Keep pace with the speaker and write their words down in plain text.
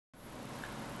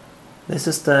This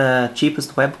is the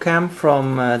cheapest webcam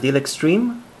from Deal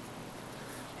Extreme,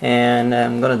 and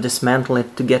I'm gonna dismantle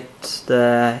it to get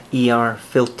the ER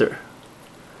filter.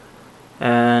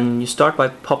 And you start by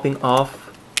popping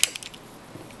off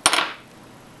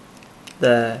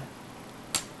the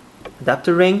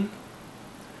adapter ring,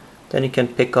 then you can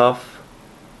pick off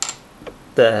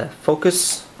the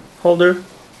focus holder.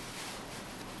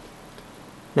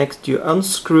 Next you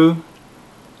unscrew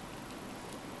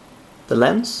the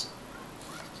lens,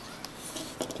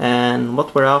 and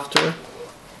what we're after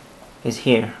is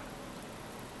here,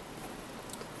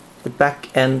 the back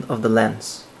end of the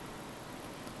lens.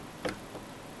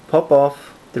 Pop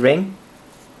off the ring,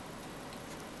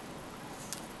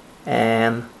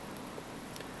 and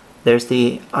there's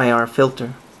the IR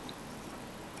filter.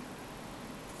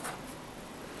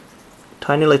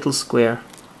 Tiny little square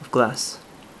of glass.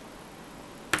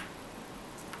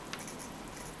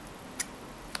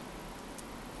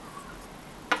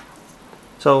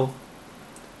 So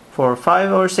for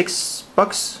 $5 or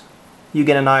 $6 you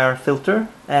get an IR filter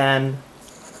and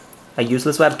a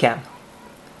useless webcam.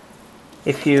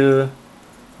 If you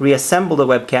reassemble the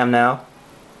webcam now,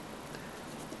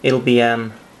 it'll be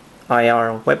an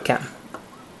IR webcam.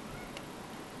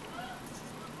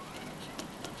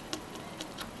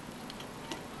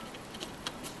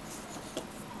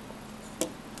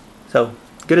 So,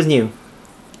 good as new.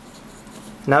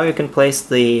 Now you can place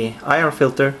the IR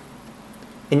filter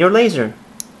in your laser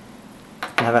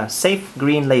and have a safe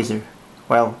green laser.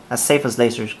 Well, as safe as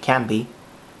lasers can be.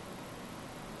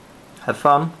 Have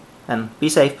fun and be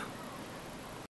safe.